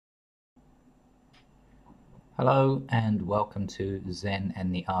Hello and welcome to Zen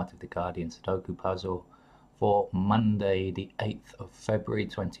and the Art of the Guardian Sudoku puzzle for Monday the 8th of February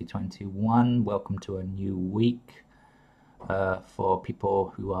 2021. Welcome to a new week. For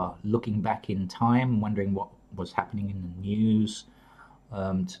people who are looking back in time, wondering what was happening in the news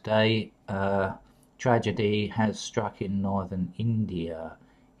today, tragedy has struck in northern India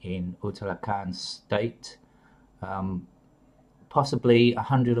in Uttarakhand state. Possibly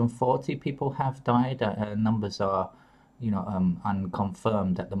 140 people have died. Numbers are,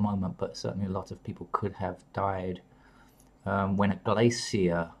 unconfirmed at the moment, but certainly a lot of people could have died when a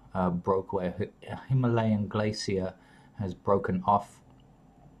glacier broke away. A Himalayan glacier has broken off,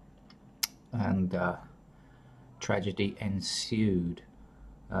 and tragedy ensued.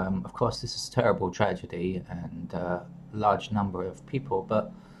 Of course, this is a terrible tragedy and a large number of people,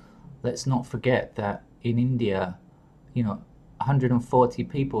 but let's not forget that in India, 140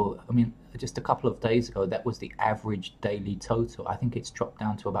 people. I mean, just a couple of days ago, that was the average daily total. I think it's dropped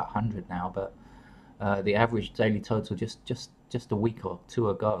down to about 100 now, but the average daily total just a week or two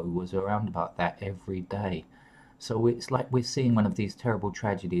ago was around about that every day. So it's like we're seeing one of these terrible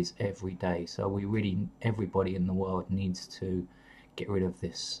tragedies every day. So everybody in the world needs to get rid of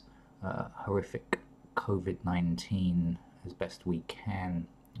this horrific COVID-19 as best we can.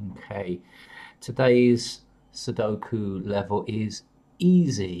 Okay, today's Sudoku level is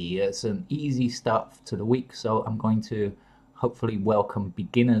easy. It's an easy start to the week, so I'm going to hopefully welcome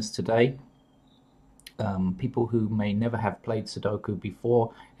beginners today. People who may never have played Sudoku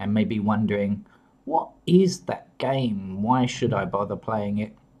before and may be wondering, what is that game? Why should I bother playing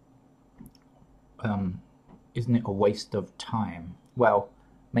it? Isn't it a waste of time? Well,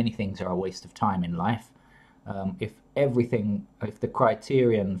 many things are a waste of time in life. If the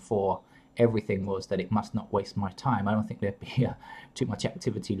criterion for everything was that it must not waste my time, I don't think there'd be too much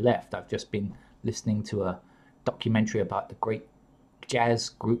activity left. I've just been listening to a documentary about the great jazz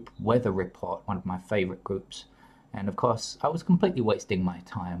group Weather Report, one of my favorite groups, and of course I was completely wasting my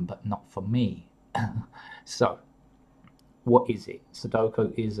time, but not for me. So, what is it?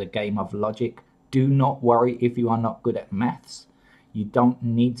 Sudoku is a game of logic. Do not worry if you are not good at maths. You don't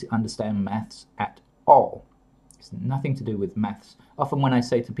need to understand maths at all. It's nothing to do with maths. Often when I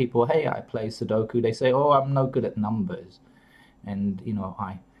say to people, hey, I play Sudoku, they say, oh, I'm no good at numbers. And,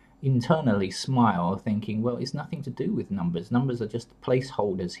 I internally smile thinking, well, it's nothing to do with numbers. Numbers are just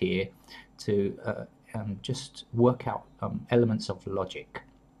placeholders here to just work out elements of logic.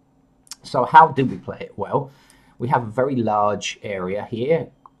 So how do we play it? Well, we have a very large area here.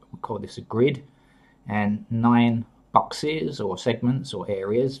 We call this a grid, and 9 boxes or segments or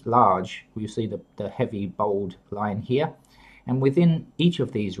areas, large. You see the heavy bold line here, and within each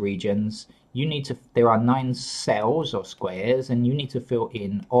of these regions there are 9 cells or squares, and you need to fill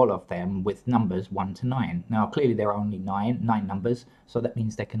in all of them with numbers 1 to 9. Now clearly there are only nine numbers, so that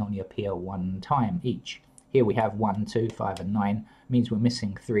means they can only appear one time each. Here we have 1, 2, 5 and 9, means we're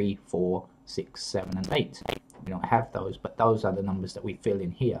missing 3, 4, 6, 7 and 8. We don't have those, but those are the numbers that we fill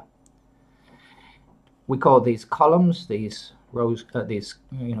in here. We call these columns, these rows,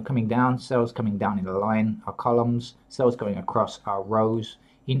 coming down, cells coming down in a line are columns, cells going across are rows.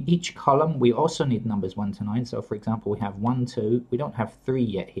 In each column, we also need numbers 1 to 9. So for example, we have 1, 2, we don't have 3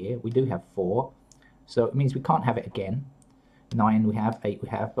 yet here, we do have 4. So it means we can't have it again. 9 we have, 8 we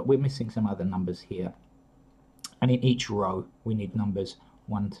have, but we're missing some other numbers here. And in each row, we need numbers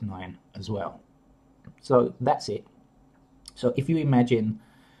 1 to 9 as well. So that's it. So if you imagine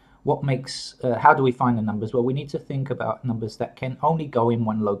how do we find the numbers? Well, we need to think about numbers that can only go in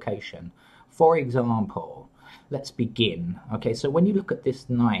one location. For example, let's begin. Okay, so when you look at this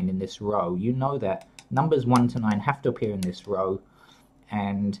 9 in this row, you know that numbers 1 to 9 have to appear in this row,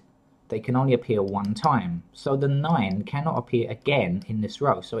 and they can only appear one time. So the 9 cannot appear again in this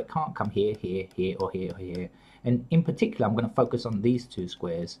row, so it can't come here, here, here, or here, or here. And in particular, I'm going to focus on these 2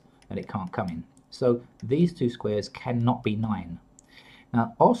 squares that it can't come in. So these 2 squares cannot be 9.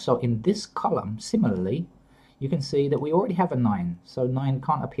 Now also in this column, similarly, you can see that we already have a 9. So 9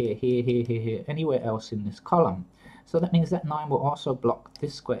 can't appear here, here, here, here, anywhere else in this column. So that means that 9 will also block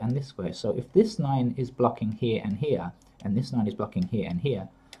this square and this square. So if this 9 is blocking here and here, and this 9 is blocking here and here,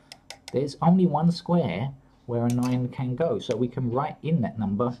 there's only one square where a 9 can go. So we can write in that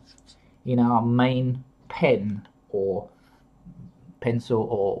number in our main pen or pencil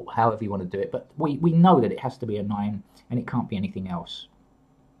or however you want to do it. But we know that it has to be a 9 and it can't be anything else.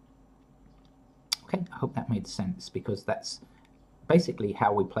 Okay, I hope that made sense, because that's basically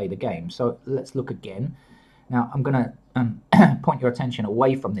how we play the game. So let's look again. Now I'm going to point your attention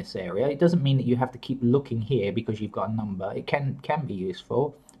away from this area. It doesn't mean that you have to keep looking here because you've got a number. It can be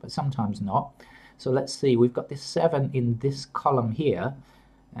useful, but sometimes not. So let's see, we've got this 7 in this column here,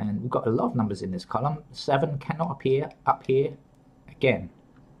 and we've got a lot of numbers in this column. 7 cannot appear up here again.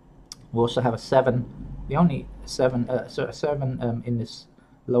 We also have a 7, the only 7, so a 7 in this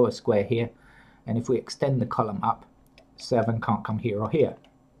lower square here, and if we extend the column up, 7 can't come here or here.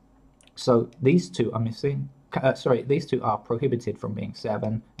 So these two are missing. Sorry, these two are prohibited from being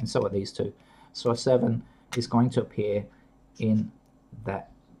 7, and so are these two. So a 7 is going to appear in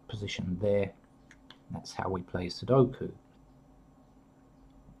that position there. That's how we play Sudoku.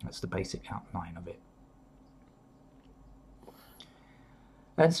 That's the basic outline of it.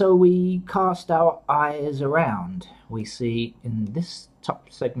 And so we cast our eyes around. We see in this top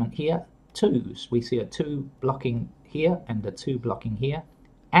segment here 2s. We see a 2 blocking here and a 2 blocking here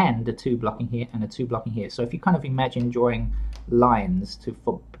and a 2 blocking here and a 2 blocking here. So if you kind of imagine drawing lines to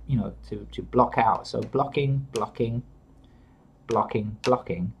block out, so blocking, blocking, blocking,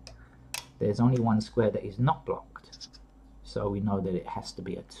 blocking, there's only one square that is not blocked, so we know that it has to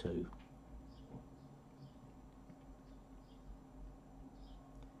be a 2.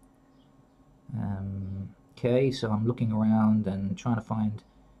 Okay, so I'm looking around and trying to find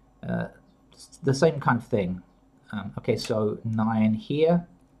the same kind of thing. Okay, so 9 here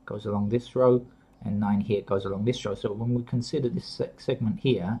goes along this row, and 9 here goes along this row. So when we consider this segment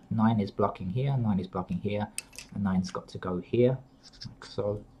here, 9 is blocking here, 9 is blocking here, and 9's got to go here, like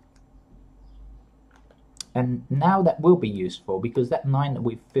so. And now that will be useful, because that 9 that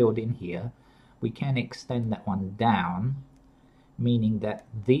we've filled in here, we can extend that one down, meaning that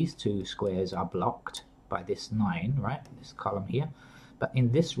these two squares are blocked by this 9, right, this column here. But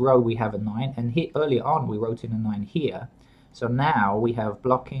in this row we have a 9, and here earlier on we wrote in a 9 here. So now we have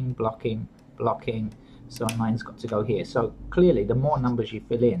blocking, blocking, blocking, so 9's got to go here. So clearly the more numbers you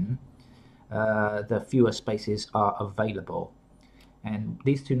fill in, the fewer spaces are available. And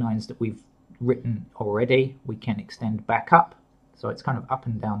these two 9s that we've written already, we can extend back up. So it's kind of up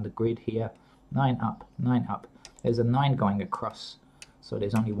and down the grid here. 9 up, 9 up. There's a 9 going across, so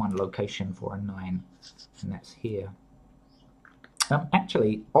there's only one location for a 9, and that's here.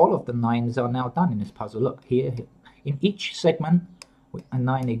 Actually, all of the 9s are now done in this puzzle. Look, here, in each segment, a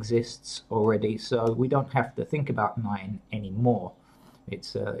 9 exists already, so we don't have to think about 9 anymore.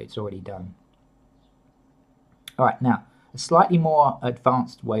 It's already done. All right, now, a slightly more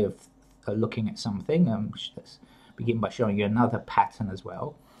advanced way of looking at something. Let's begin by showing you another pattern as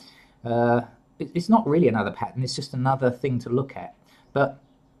well. It's not really another pattern, it's just another thing to look at. But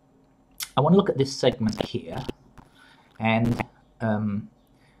I want to look at this segment here, and I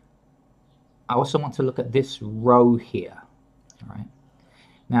also want to look at this row here. All right.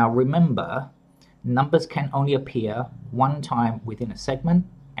 Now remember, numbers can only appear one time within a segment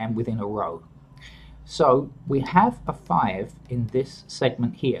and within a row. So we have a 5 in this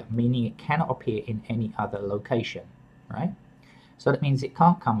segment here, meaning it cannot appear in any other location, right? So that means it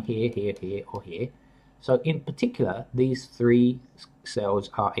can't come here, here, here, or here. So in particular, these 3 cells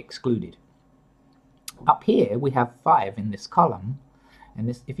are excluded. Up here, we have 5 in this column, and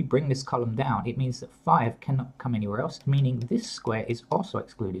this, if you bring this column down, it means that 5 cannot come anywhere else, meaning this square is also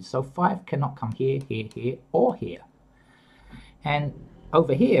excluded. So 5 cannot come here, here, here, or here. And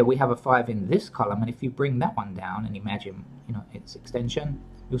over here, we have a 5 in this column, and if you bring that one down and imagine, its extension,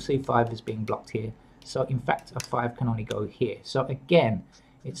 you'll see 5 is being blocked here. So in fact, a 5 can only go here. So again,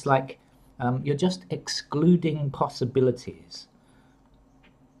 it's like you're just excluding possibilities.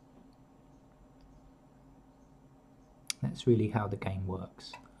 That's really how the game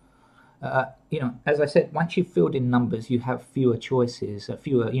works. As I said, once you've filled in numbers, you have fewer choices,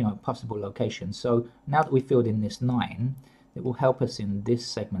 fewer, possible locations. So now that we've filled in this 9, it will help us in this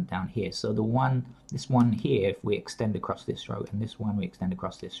segment down here. So this one here, if we extend across this row, and this one we extend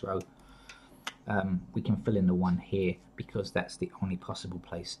across this row, we can fill in the 1 here, because that's the only possible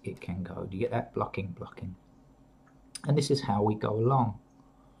place it can go. Do you get that? Blocking, blocking. And this is how we go along.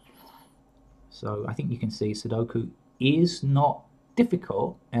 So I think you can see Sudoku is not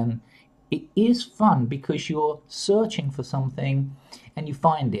difficult, and it is fun because you're searching for something and you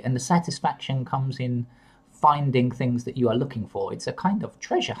find it, and the satisfaction comes in finding things that you are looking for. It's a kind of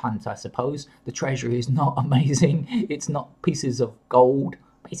treasure hunt, I suppose. The treasure is not amazing. It's not pieces of gold,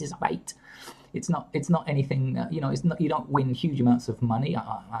 pieces of 8. It's not anything. It's not. You don't win huge amounts of money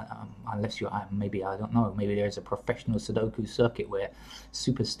unless you're maybe, I don't know. Maybe there's a professional Sudoku circuit where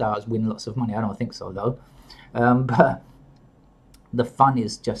superstars win lots of money. I don't think so though. But the fun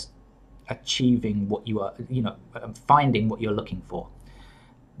is just achieving what you are. Finding what you're looking for.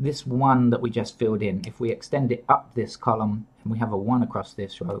 This 1 that we just filled in, if we extend it up this column, and we have a 1 across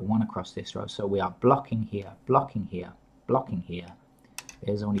this row, 1 across this row, so we are blocking here, blocking here, blocking here.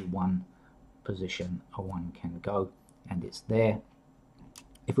 There's only one position a 1 can go, and it's there.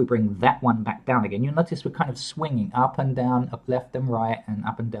 If we bring that one back down again, you'll notice we're kind of swinging up and down, up left and right, and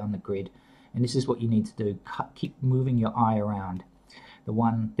up and down the grid. And this is what you need to do. Keep moving your eye around.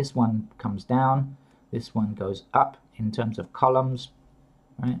 This one comes down, this one goes up in terms of columns,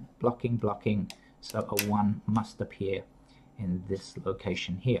 right? Blocking, blocking. So a 1 must appear in this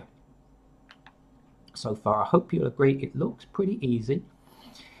location here. So far, I hope you'll agree it looks pretty easy.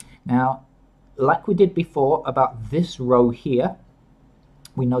 Now, like we did before about this row here,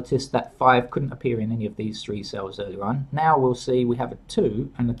 we noticed that 5 couldn't appear in any of these 3 cells earlier on. Now we'll see we have a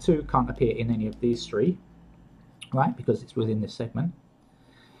 2, and the 2 can't appear in any of these 3, right, because it's within this segment.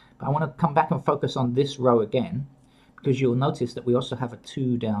 But I want to come back and focus on this row again, because you'll notice that we also have a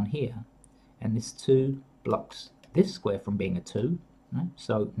 2 down here, and this 2 blocks this square from being a 2, right?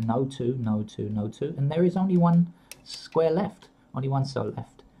 So no 2, no 2, no 2, and there is only 1 square left, only 1 cell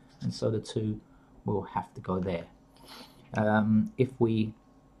left, and so the 2 will have to go there. If we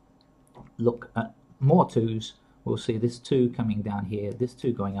look at more 2s, we'll see this 2 coming down here, this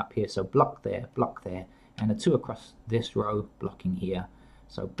 2 going up here, so block there, and a 2 across this row blocking here.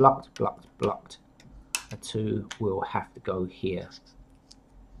 So blocked, blocked, blocked. A 2 will have to go here.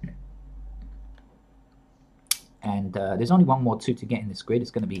 And there's only 1 more 2 to get in this grid.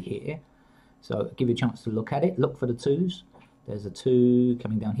 It's going to be here. So I'll give you a chance to look at it. Look for the 2s. There's a 2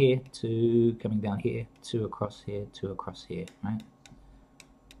 coming down here, 2 coming down here, 2 across here, 2 across here, right?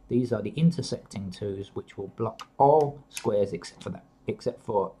 These are the intersecting 2s, which will block all squares except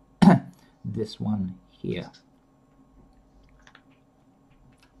for this one here.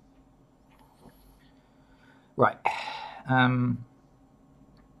 Right. I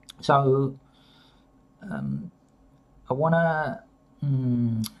want to.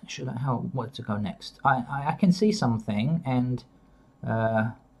 Where to go next? I can see something, and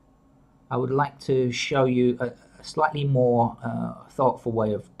I would like to show you a slightly more thoughtful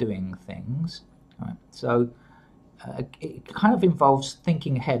way of doing things. Right. So it kind of involves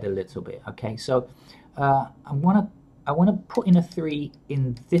thinking ahead a little bit. Okay, so I want to put in a 3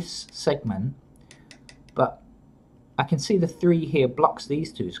 in this segment, but I can see the 3 here blocks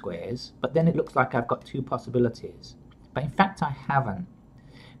these 2 squares, but then it looks like I've got 2 possibilities. But in fact I haven't,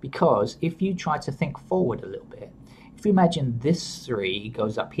 because if you try to think forward a little bit, if you imagine this 3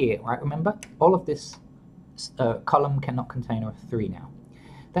 goes up here, right? Remember, all of this column cannot contain a 3 now.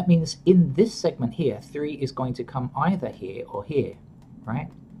 That means in this segment here, 3 is going to come either here or here, right?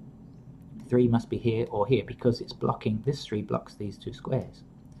 3 must be here or here, because it's blocking, this 3 blocks these 2 squares.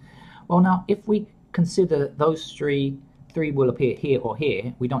 Well, now, if we consider those 3 will appear here or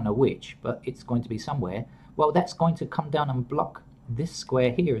here, we don't know which, but it's going to be somewhere. Well, that's going to come down and block this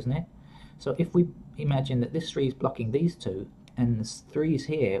square here, isn't it? So if we imagine that this 3 is blocking these 2, and the 3's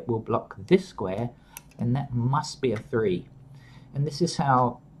here will block this square, and that must be a 3. And this is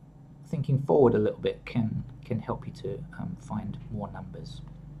how thinking forward a little bit can help you to find more numbers.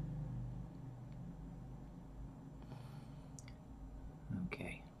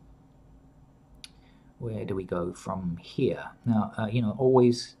 Okay. Where do we go from here? Now,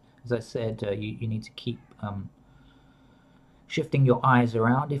 always, as I said, you need to keep shifting your eyes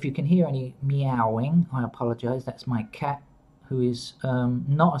around. If you can hear any meowing, I apologize. That's my cat, who is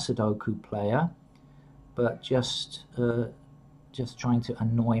not a Sudoku player, but just trying to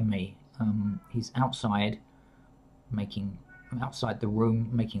annoy me. He's outside the room,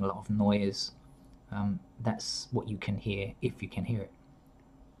 making a lot of noise. That's what you can hear, if you can hear it.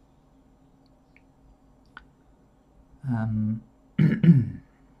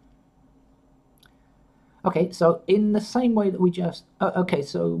 Okay, so in the same way that we just okay,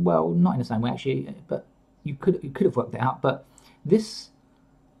 so well, not in the same way actually, but you could have worked it out. But this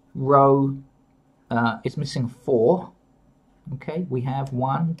row is missing 4. Okay, we have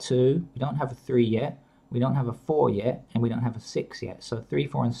 1, 2. We don't have a 3 yet. We don't have a 4 yet, and we don't have a 6 yet. So 3,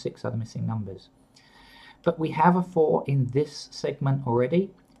 4, and 6 are the missing numbers. But we have a 4 in this segment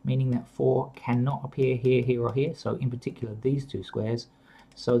already, meaning that 4 cannot appear here, here, or here. So in particular, these 2 squares.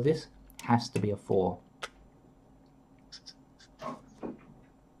 So this has to be a 4.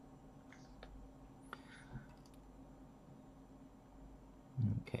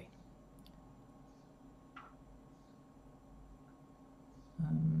 Okay.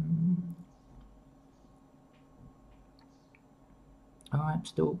 All right,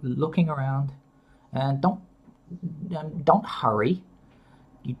 still looking around, and don't hurry.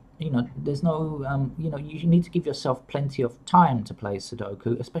 You know, there's no you need to give yourself plenty of time to play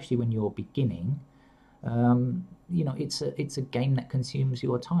Sudoku, especially when you're beginning. It's a game that consumes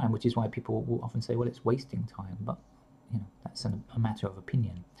your time, which is why people will often say, well, it's wasting time. But that's a matter of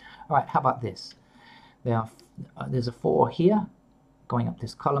opinion. All right, how about this? There's a 4 here going up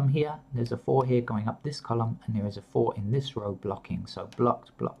this column here. There's a 4 here going up this column, and there is a 4 in this row blocking. So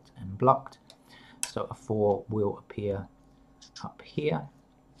blocked, blocked, and blocked. So a 4 will appear up here.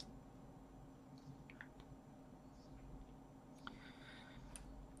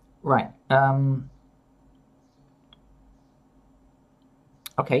 Right.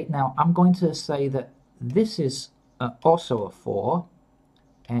 Okay, now I'm going to say that this is also a 4,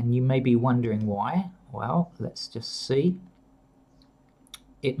 and you may be wondering why. Well, let's just see.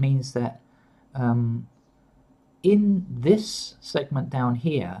 It means that in this segment down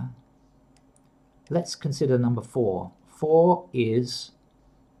here, let's consider number 4. 4 is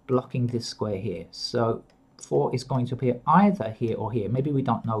blocking this square here. So 4 is going to appear either here or here. Maybe we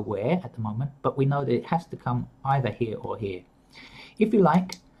don't know where at the moment, but we know that it has to come either here or here. If you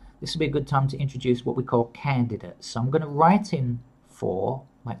like, this would be a good time to introduce what we call candidates. So I'm going to write in 4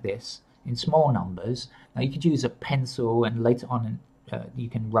 like this in small numbers. Now you could use a pencil, and later on you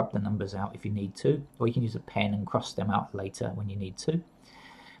can rub the numbers out if you need to, or you can use a pen and cross them out later when you need to.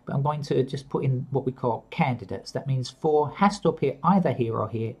 But I'm going to just put in what we call candidates. That means 4 has to appear either here or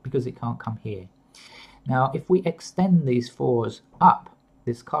here because it can't come here. Now if we extend these 4s up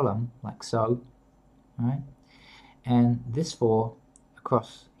this column like so, right, and this 4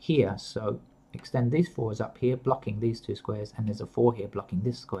 across here, so extend these 4s up here blocking these 2 squares, and there's a 4 here blocking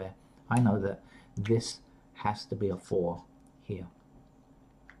this square, I know that this has to be a 4 here.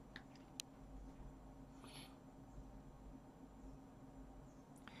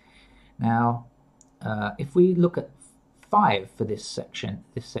 Now if we look at 5 for this section,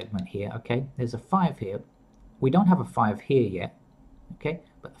 this segment here, okay, there's a 5 here. We don't have a 5 here yet, okay,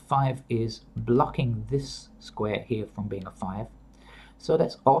 but 5 is blocking this square here from being a 5. So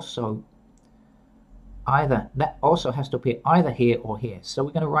that's also that also has to appear either here or here. So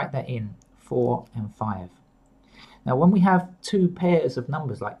we're going to write that in 4 and 5. Now when we have 2 pairs of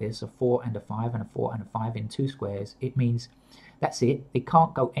numbers like this, a 4 and a 5 and a 4 and a 5 in 2 squares, it means that's it. It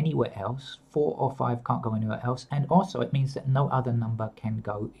can't go anywhere else. 4 or 5 can't go anywhere else. And also it means that no other number can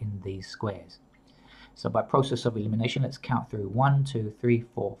go in these squares. So by process of elimination, let's count through. 1, 2, 3,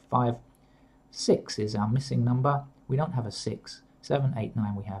 4, 5. 6 is our missing number. We don't have a 6. 7, 8,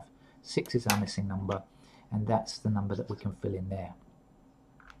 9 we have. 6 is our missing number. And that's the number that we can fill in there.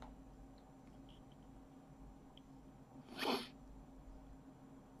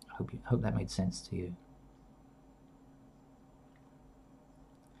 Hope that made sense to you.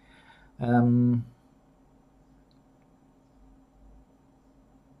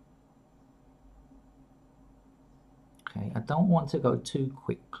 Okay, I don't want to go too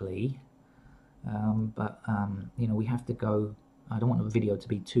quickly, but you know, we have to go. I don't want the video to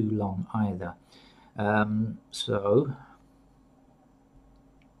be too long either. So,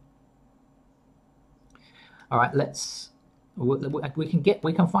 all right,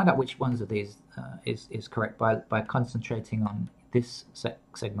 we can find out which ones of these is correct by concentrating on this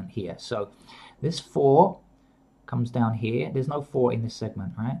segment here. So this 4 comes down here. There's no 4 in this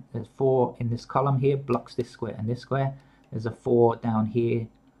segment, right? There's 4 in this column here, blocks this square and this square. There's a 4 down here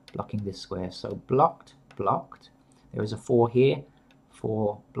blocking this square. So blocked, blocked. There is a 4 here,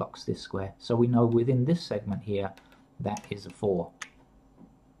 4 blocks this square. So we know within this segment here that is a 4.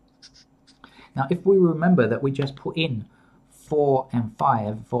 Now if we remember that we just put in 4 and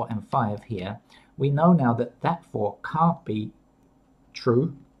 5 here, we know now that that 4 can't be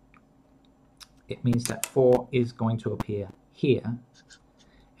true. It means that 4 is going to appear here,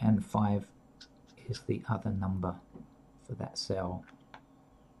 and 5 is the other number for that cell.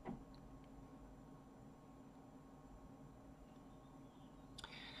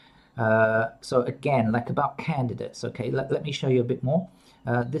 So again, like about candidates, okay, let me show you a bit more.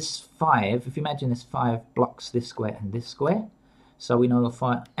 This 5, if you imagine this 5 blocks this square and this square, so we know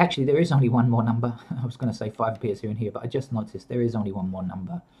 5, actually there is only one more number. I was going to say 5 appears here and here, but I just noticed there is only one more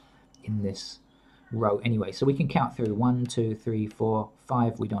number in this row anyway. So we can count through 1, 2, 3, 4,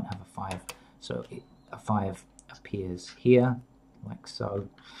 5. We don't have a 5, so a 5 appears here, like so.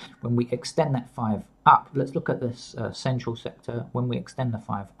 When we extend that 5 up, let's look at this central sector. When we extend the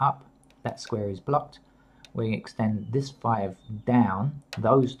 5 up, that square is blocked. We extend this 5 down,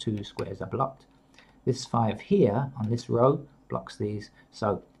 those 2 squares are blocked. This 5 here on this row blocks these,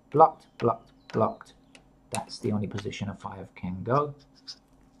 so blocked, blocked, blocked. That's the only position a 5 can go.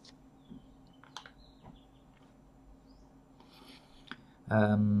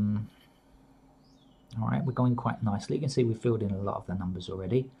 Alright, we're going quite nicely. You can see we filled in a lot of the numbers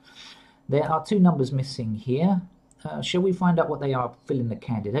already. There are 2 numbers missing here. shall we find out what they are, fill in the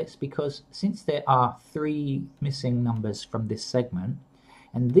candidates? Because since there are 3 missing numbers from this segment,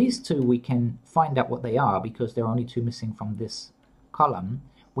 and these 2 we can find out what they are because there are only 2 missing from this column,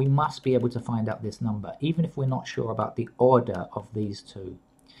 we must be able to find out this number, even if we're not sure about the order of these 2.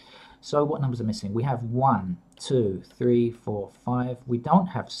 So what numbers are missing? We have 1, 2, 3, 4, 5. We don't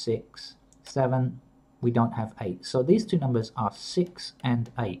have 6, 7. We don't have 8. So these 2 numbers are 6 and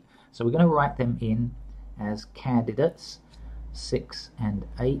 8. So we're going to write them in as candidates, 6 and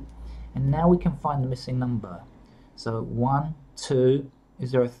 8. And now we can find the missing number. So 1, 2.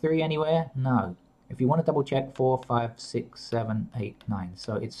 Is there a 3 anywhere? No. If you want to double check, 4, 5, 6, 7, 8, 9.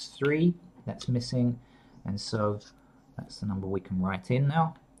 So it's 3 that's missing, and so that's the number we can write in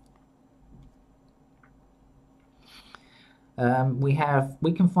now. We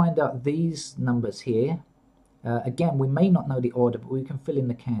can find out these numbers here. Again, we may not know the order, but we can fill in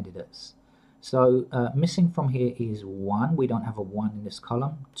the candidates. So missing from here is 1. We don't have a 1 in this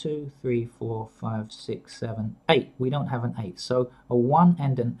column. 2, 3, 4, 5, 6, 7, 8. We don't have an 8. So a 1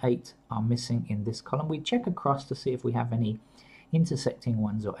 and an 8 are missing in this column. We check across to see if we have any intersecting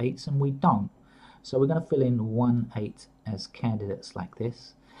 1s or 8s, and we don't. So we're going to fill in 1, 8 as candidates like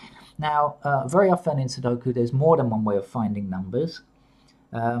this. Now, very often in Sudoku, there's more than one way of finding numbers.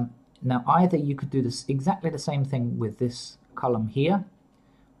 Now, either you could do this exactly the same thing with this column here.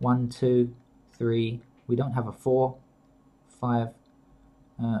 1, 2, 3, we don't have a 4, 5,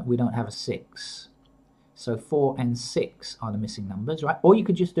 we don't have a 6. So 4 and 6 are the missing numbers, right? Or you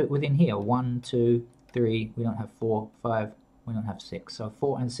could just do it within here. 1, 2, 3, we don't have 4, 5, we don't have 6. So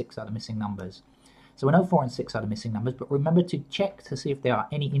 4 and 6 are the missing numbers. So we know 4 and 6 are the missing numbers, but remember to check to see if there are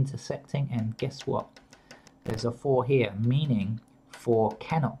any intersecting, and guess what? There's a 4 here, meaning 4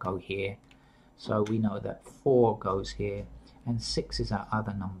 cannot go here. So we know that 4 goes here, and 6 is our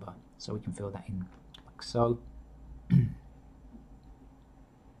other number, so we can fill that in like so.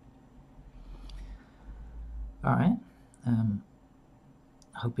 All right,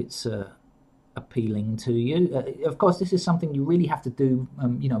 hope it's appealing to you. Of course, this is something you really have to do,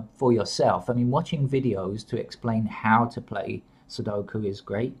 you know, for yourself. I mean, watching videos to explain how to play Sudoku is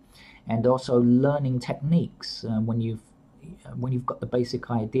great, and also learning techniques when you've got the basic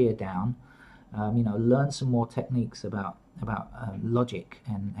idea down. You know, learn some more techniques about logic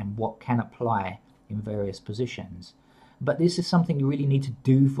and what can apply in various positions. But this is something you really need to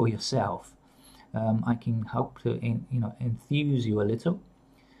do for yourself. I can hope to enthuse you a little,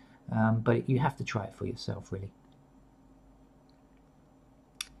 but you have to try it for yourself, really.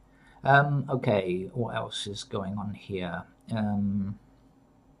 Okay, what else is going on here?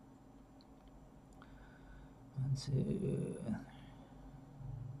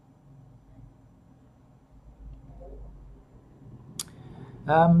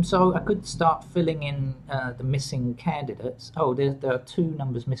 So I could start filling in the missing candidates. Oh, there are 2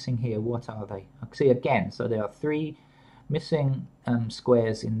 numbers missing here. What are they? See again, so there are 3 missing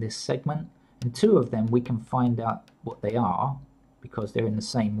squares in this segment, and 2 of them we can find out what they are because they're in the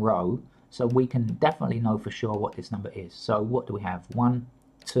same row, so we can definitely know for sure what this number is. So what do we have? 1,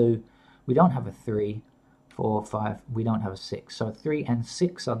 2, we don't have a 3, 4, 5, we don't have a 6. So 3 and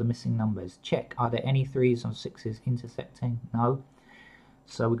 6 are the missing numbers. Check, are there any 3s or 6s intersecting? No.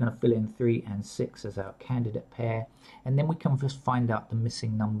 So we're going to fill in 3 and 6 as our candidate pair, and then we can just find out the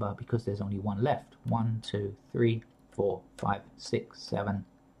missing number because there's only 1 left. 1, 2, 3, 4, 5, 6, 7.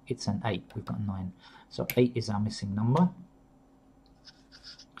 It's an 8. We've got 9. So 8 is our missing number.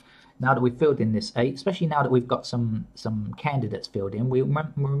 Now that we've filled in this 8, especially now that we've got some candidates filled in, we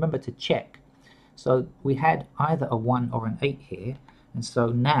remember to check. So we had either a 1 or an 8 here, and so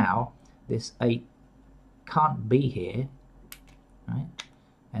now this 8 can't be here, right?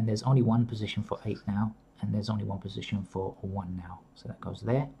 And there's only 1 position for 8 now, and there's only 1 position for a 1 now. So that goes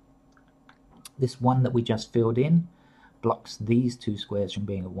there. This 1 that we just filled in blocks these 2 squares from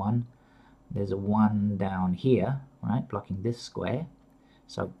being a 1. There's a 1 down here, right, blocking this square.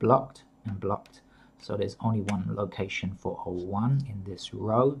 So blocked and blocked. So there's only 1 location for a 1 in this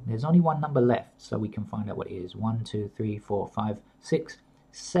row. There's only 1 number left, so we can find out what it is. 1, 2, 3, 4, 5, 6,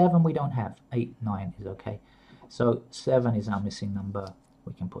 7 we don't have. 8, 9 is okay. So 7 is our missing number.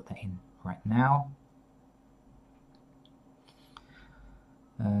 We can put that in right now.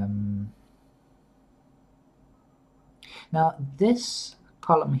 Now this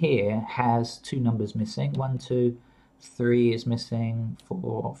column here has 2 numbers missing. 1, 2, 3 is missing.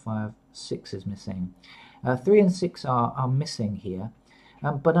 4, 5, 6 is missing. 3 and 6 are missing here,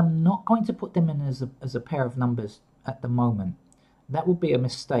 but I'm not going to put them in as a pair of numbers at the moment. That would be a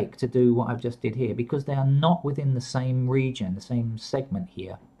mistake to do what I've just did here, because they are not within the same region, the same segment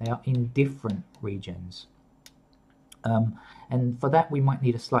here. They are in different regions. And for that we might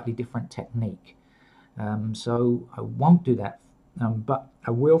need a slightly different technique. So I won't do that, but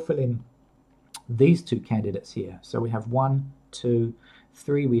I will fill in these two candidates here. So we have 1, 2,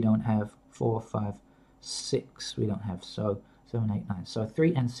 3 we don't have, 4, 5, 6 we don't have, so 7, 8, 9. So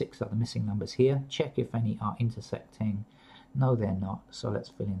 3 and 6 are the missing numbers here. Check if any are intersecting. No, they're not. So let's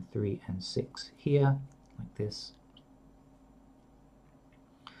fill in 3 and 6 here, like this.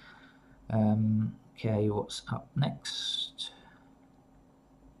 Okay, what's up next?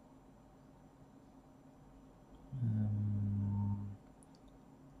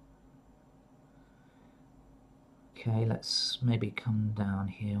 Okay, let's maybe come down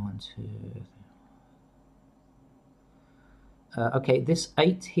here. 1, 2, 3. Okay, this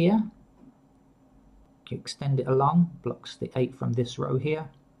 8 here, you extend it along, blocks the 8 from this row here.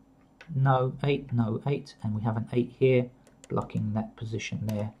 No 8, no 8, and we have an 8 here blocking that position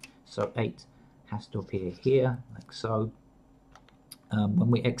there. So 8 has to appear here, like so.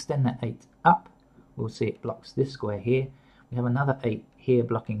 When we extend that 8 up, we'll see it blocks this square here. We have another 8 here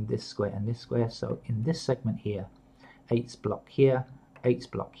blocking this square and this square. So in this segment here, 8's block here, 8's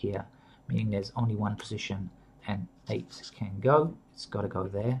block here, meaning there's only one position and 8 can go. It's got to go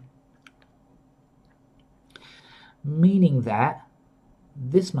there. Meaning that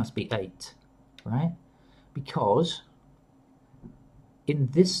this must be 8, right? Because in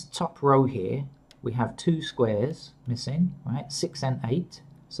this top row here, we have 2 squares missing, right? 6 and 8.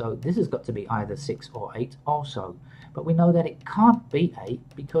 So this has got to be either 6 or 8 also. But we know that it can't be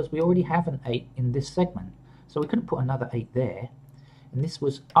 8 because we already have an 8 in this segment. So we couldn't put another 8 there. And this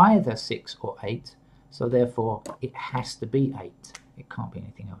was either 6 or 8. So therefore, it has to be 8. It can't be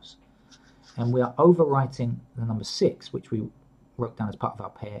anything else. And we are overwriting the number 6, which we wrote down as part of our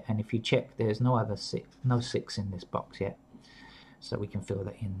pair. And if you check, there's no other 6, no 6 in this box yet. So we can fill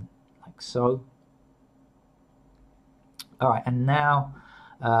that in like so. All right, and now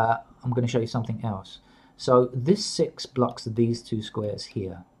I'm going to show you something else. So this 6 blocks these 2 squares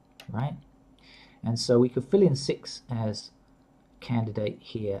here, right? And so we could fill in 6 as candidate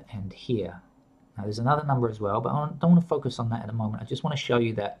here and here. Now there's another number as well, but I don't want to focus on that at the moment. I just want to show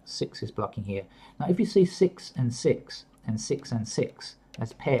you that 6 is blocking here. Now if you see 6 and 6 and 6 and 6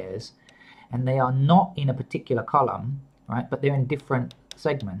 as pairs, and they are not in a particular column, right, but they're in different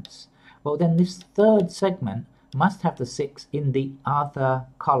segments, well then this third segment must have the 6 in the other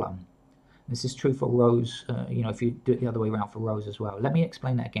column. This is true for rows, you know, if you do it the other way around for rows as well. Let me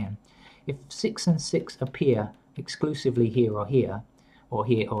explain that again. If 6 and 6 appear exclusively here or here, or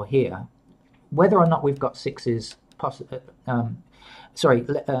here or here, whether or not we've got 6's,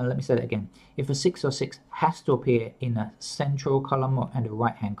 let me say that again. If a 6 or 6 has to appear in a central column and a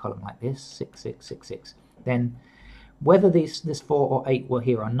right-hand column like this, 6, 6, 6, 6, then whether this 4 or 8 were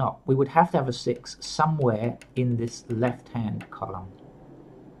here or not, we would have to have a 6 somewhere in this left-hand column.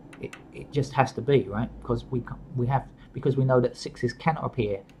 It just has to be, right? Because we know that 6's cannot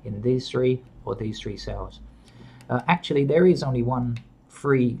appear in these 3 or these 3 cells. Actually, there is only one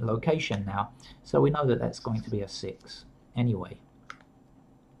free location now, so we know that that's going to be a 6 anyway.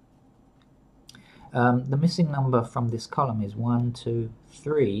 The missing number from this column is 1, 2,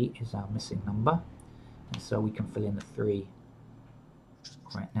 3 is our missing number, and so we can fill in the 3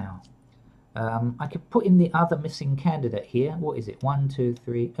 right now. I could put in the other missing candidate here. What is it? 1, 2,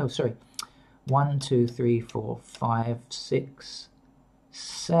 3. Oh, sorry. 1, 2, 3, 4, 5, 6,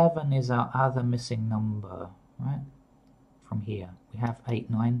 7 is our other missing number, right? From here. We have 8,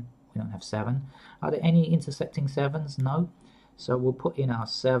 9. We don't have 7. Are there any intersecting 7s? No. So we'll put in our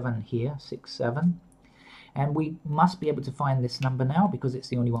 7 here, 6, 7. And we must be able to find this number now because it's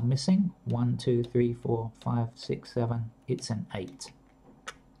the only one missing. 1, 2, 3, 4, 5, 6, 7. It's an 8.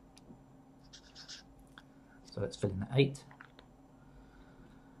 So let's fill in the 8.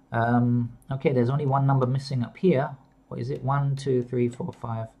 Okay, there's only one number missing up here. What is it? 1, 2, 3, 4,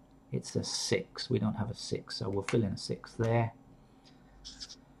 5. It's a 6. We don't have a 6, so we'll fill in a 6 there.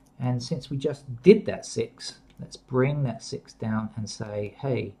 And since we just did that 6, let's bring that 6 down and say,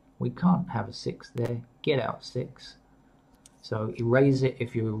 hey, we can't have a 6 there. Get out 6. So erase it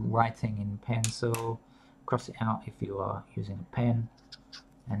if you're writing in pencil. Cross it out if you are using a pen.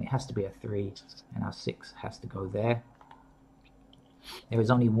 And it has to be a 3, and our 6 has to go there. There is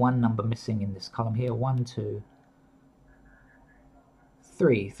only one number missing in this column here. 1, 2,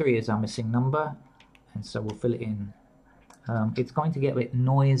 3. 3 is our missing number, and so we'll fill it in. It's going to get a bit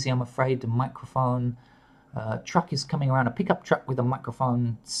noisy, I'm afraid. The microphone truck is coming around. A pickup truck with a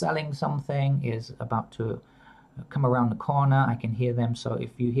microphone selling something is about to come around the corner. I can hear them, so if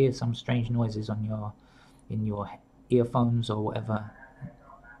you hear some strange noises on in your earphones or whatever,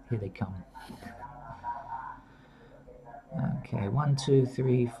 here they come. Okay, 1, 2,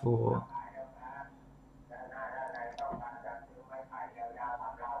 3, 4.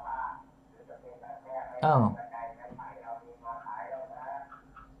 Oh.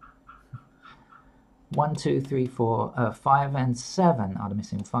 1, 2, 3, 4, 5 and 7 are the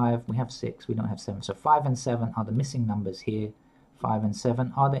missing 5. We have 6, we don't have 7. So 5 and 7 are the missing numbers here. 5 and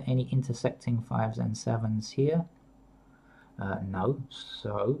 7. Are there any intersecting 5s and 7s here? No,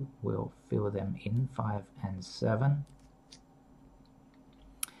 so we'll fill them in, 5 and 7.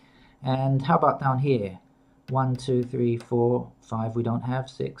 And how about down here? 1, 2, 3, 4, 5 we don't have,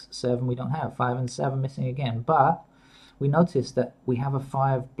 6, 7 we don't have, 5 and 7 missing again. But we notice that we have a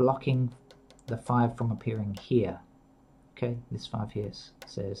 5 blocking the 5 from appearing here. Okay, this 5 here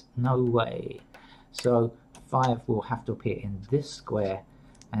says no way. So 5 will have to appear in this square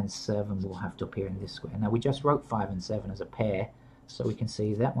and 7 will have to appear in this square. Now we just wrote 5 and 7 as a pair, so we can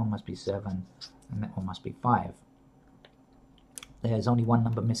see that one must be 7 and that one must be 5. There's only one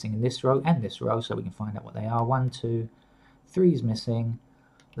number missing in this row and this row, so we can find out what they are. 1, 2, 3 is missing.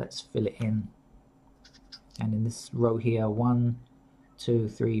 Let's fill it in. And in this row here, 1, 2,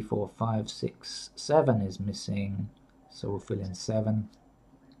 3, 4, 5, 6, 7 is missing. So we'll fill in 7.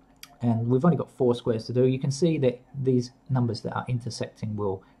 And we've only got 4 squares to do. You can see that these numbers that are intersecting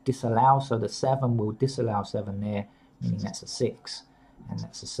will disallow. So the 7 will disallow 7 there, meaning that's a 6. And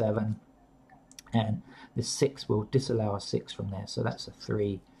that's a 7. And the 6 will disallow a 6 from there. So that's a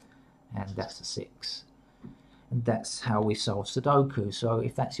 3. And that's a 6. And that's how we solve Sudoku. So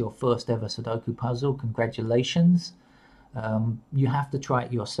if that's your first ever Sudoku puzzle, congratulations. You have to try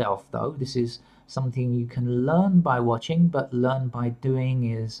it yourself, though. This is something you can learn by watching, but learn by doing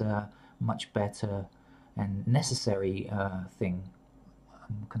is a much better and necessary thing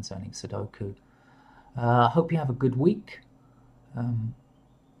concerning Sudoku. Hope you have a good week.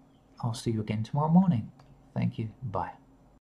 I'll see you again tomorrow morning. Thank you. Bye.